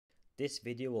This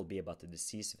video will be about the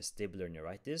disease vestibular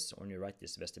neuritis or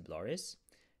neuritis vestibularis.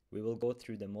 We will go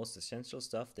through the most essential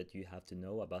stuff that you have to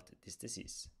know about this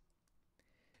disease.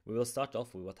 We will start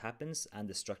off with what happens and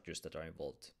the structures that are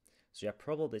involved. So you have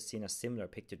probably seen a similar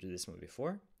picture to this one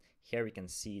before. Here we can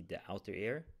see the outer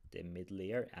ear, the middle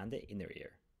ear, and the inner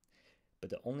ear.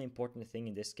 But the only important thing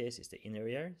in this case is the inner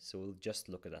ear, so we'll just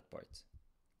look at that part.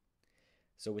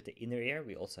 So with the inner ear,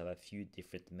 we also have a few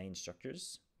different main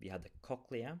structures. We have the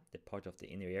cochlea, the part of the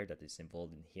inner ear that is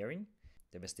involved in hearing,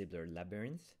 the vestibular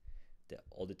labyrinth, the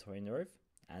auditory nerve,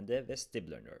 and the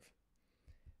vestibular nerve.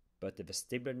 But the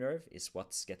vestibular nerve is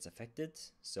what gets affected,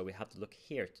 so we have to look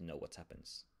here to know what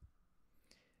happens.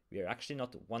 We are actually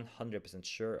not 100%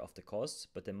 sure of the cause,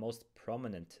 but the most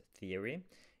prominent theory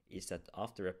is that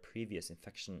after a previous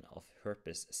infection of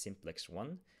herpes simplex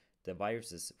 1, the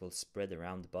viruses will spread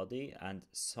around the body and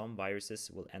some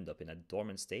viruses will end up in a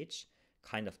dormant stage,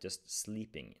 kind of just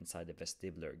sleeping inside the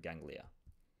vestibular ganglia.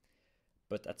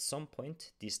 But at some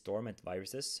point, these dormant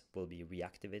viruses will be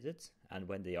reactivated, and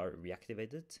when they are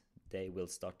reactivated, they will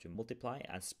start to multiply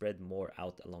and spread more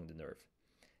out along the nerve.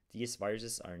 These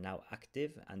viruses are now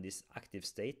active, and this active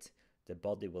state, the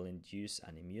body will induce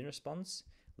an immune response,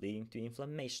 leading to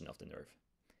inflammation of the nerve.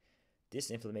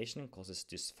 This inflammation causes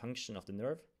dysfunction of the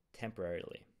nerve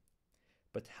temporarily.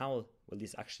 But how will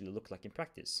this actually look like in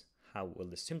practice? How will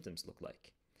the symptoms look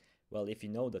like? Well, if you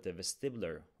know that the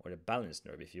vestibular, or the balance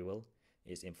nerve if you will,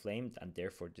 is inflamed and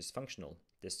therefore dysfunctional,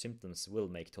 the symptoms will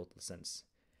make total sense.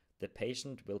 The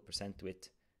patient will present with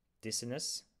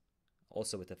dizziness,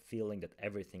 also with a feeling that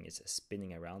everything is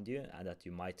spinning around you and that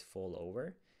you might fall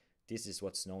over. This is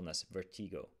what's known as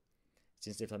vertigo.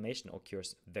 Since the inflammation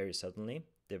occurs very suddenly,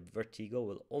 the vertigo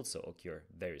will also occur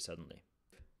very suddenly.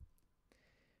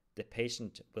 The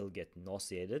patient will get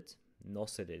nauseated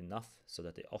enough so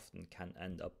that they often can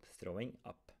end up throwing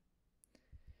up.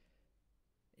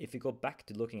 If we go back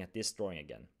to looking at this drawing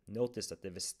again, notice that the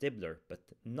vestibular but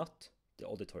not the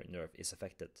auditory nerve is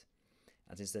affected.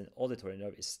 And since the auditory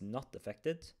nerve is not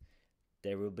affected,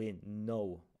 there will be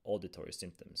no auditory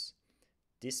symptoms.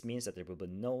 This means that there will be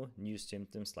no new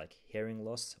symptoms like hearing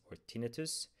loss or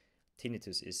tinnitus.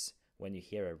 Tinnitus is when you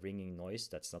hear a ringing noise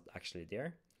that's not actually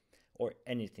there, or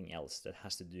anything else that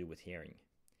has to do with hearing.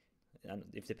 And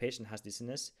if the patient has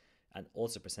dizziness and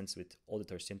also presents with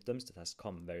auditory symptoms that has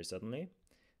come very suddenly,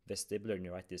 vestibular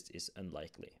neuritis is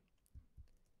unlikely.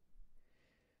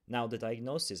 Now, the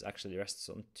diagnosis actually rests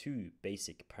on two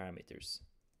basic parameters.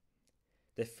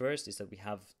 The first is that we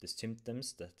have the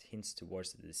symptoms that hints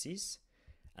towards the disease,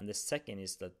 and the second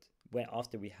is that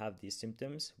after we have these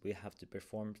symptoms, we have to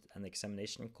perform an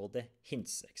examination called the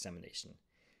HINTS examination.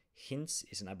 HINTS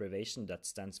is an abbreviation that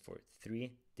stands for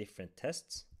 3 different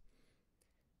tests: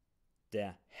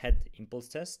 the head impulse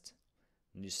test,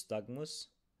 nystagmus,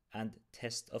 and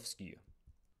test of skew.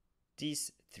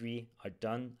 These 3 are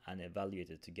done and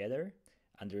evaluated together,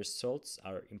 and the results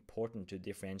are important to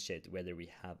differentiate whether we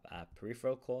have a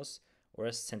peripheral cause or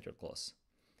a central cause.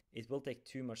 It will take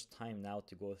too much time now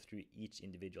to go through each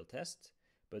individual test,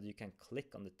 but you can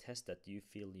click on the test that you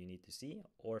feel you need to see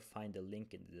or find a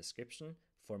link in the description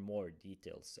for more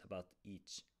details about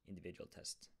each individual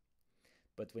test.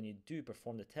 But when you do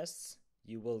perform the tests,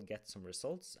 you will get some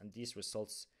results, and these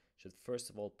results should first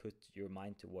of all put your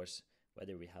mind towards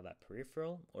whether we have a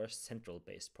peripheral or a central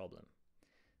based problem.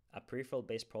 A peripheral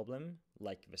based problem,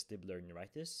 like vestibular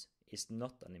neuritis, is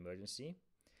not an emergency.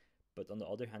 But on the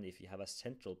other hand, if you have a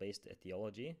central based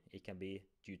etiology, it can be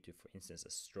due to, for instance,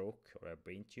 a stroke or a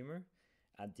brain tumor,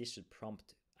 and this should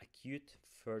prompt acute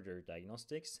further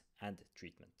diagnostics and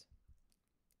treatment.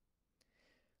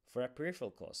 For a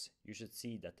peripheral cause, you should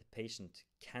see that the patient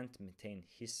can't maintain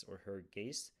his or her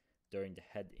gaze during the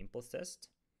head impulse test.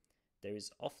 There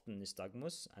is often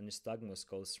nystagmus, and nystagmus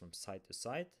goes from side to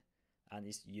side and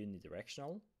is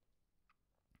unidirectional.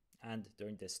 And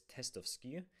during this test of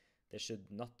skew, there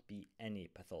should not be any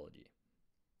pathology.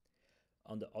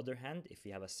 On the other hand, if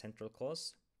we have a central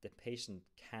cause, the patient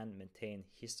can maintain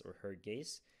his or her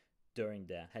gaze during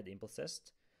the head impulse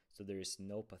test, so there is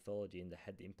no pathology in the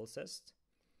head impulse test.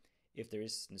 If there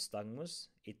is nystagmus,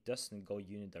 it doesn't go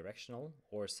unidirectional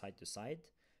or side to side,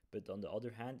 but on the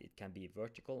other hand, it can be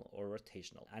vertical or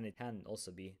rotational, and it can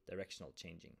also be directional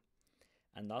changing.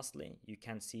 And lastly, you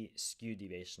can see skew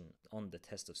deviation on the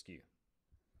test of skew.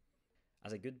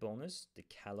 As a good bonus, the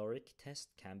caloric test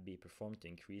can be performed to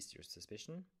increase your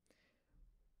suspicion.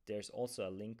 There's also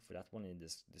a link for that one in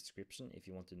the description if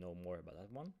you want to know more about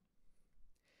that one.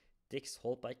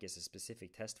 Dix-Hallpike is a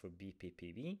specific test for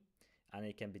BPPV, and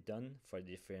it can be done for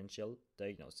differential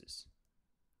diagnosis.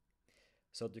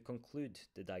 So to conclude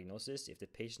the diagnosis, if the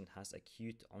patient has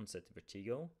acute onset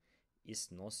vertigo, is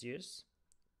nauseous,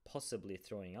 possibly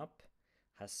throwing up,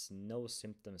 has no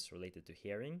symptoms related to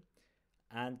hearing,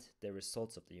 and the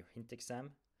results of the hint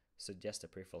exam suggest a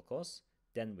peripheral cause,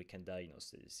 then we can diagnose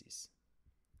the disease.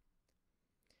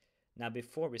 Now,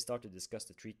 before we start to discuss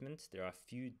the treatment, there are a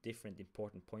few different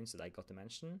important points that I got to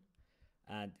mention.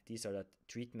 And these are that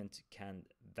treatment can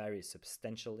vary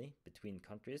substantially between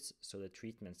countries, so the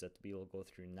treatments that we will go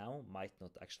through now might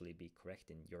not actually be correct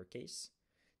in your case,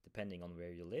 depending on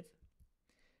where you live.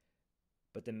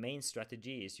 But the main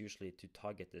strategy is usually to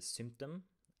target the symptom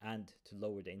and to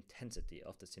lower the intensity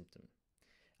of the symptom.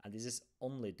 And this is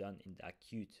only done in the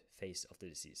acute phase of the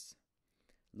disease.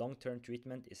 Long-term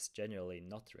treatment is generally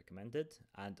not recommended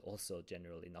and also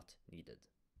generally not needed.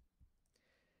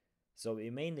 So we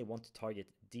mainly want to target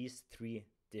these three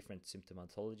different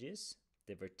symptomatologies: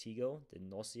 the vertigo, the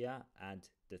nausea, and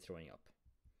the throwing up.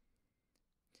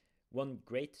 One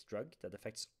great drug that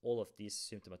affects all of these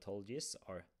symptomatologies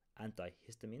are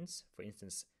antihistamines, for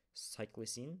instance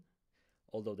cyclizine,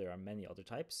 although there are many other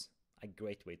types, a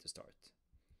great way to start.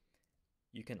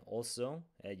 You can also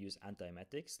use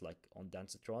antiemetics like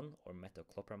ondansetron or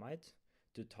metoclopramide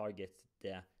to target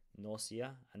the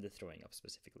nausea and the throwing up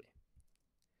specifically.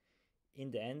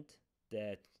 In the end,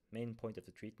 the main point of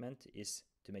the treatment is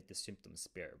to make the symptoms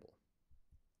bearable.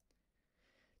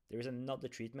 There is another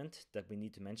treatment that we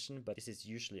need to mention, but this is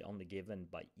usually only given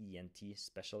by ENT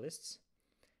specialists.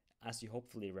 As you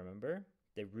hopefully remember,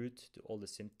 the root to all the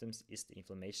symptoms is the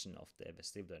inflammation of the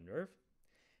vestibular nerve,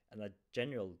 and a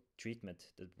general treatment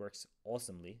that works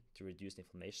awesomely to reduce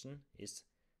inflammation is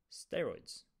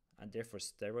steroids, and therefore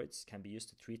steroids can be used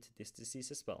to treat this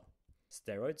disease as well.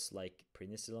 Steroids, like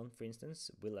prednisolone for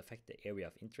instance, will affect the area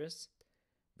of interest,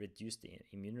 reduce the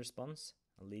immune response,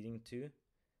 leading to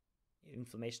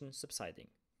inflammation subsiding.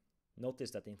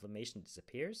 Notice that the inflammation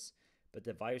disappears, but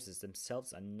the viruses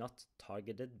themselves are not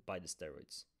targeted by the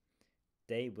steroids.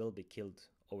 They will be killed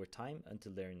over time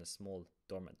until they're in a small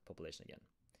dormant population again.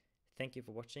 Thank you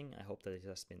for watching. I hope that it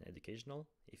has been educational.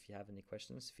 If you have any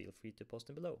questions, feel free to post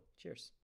them below. Cheers.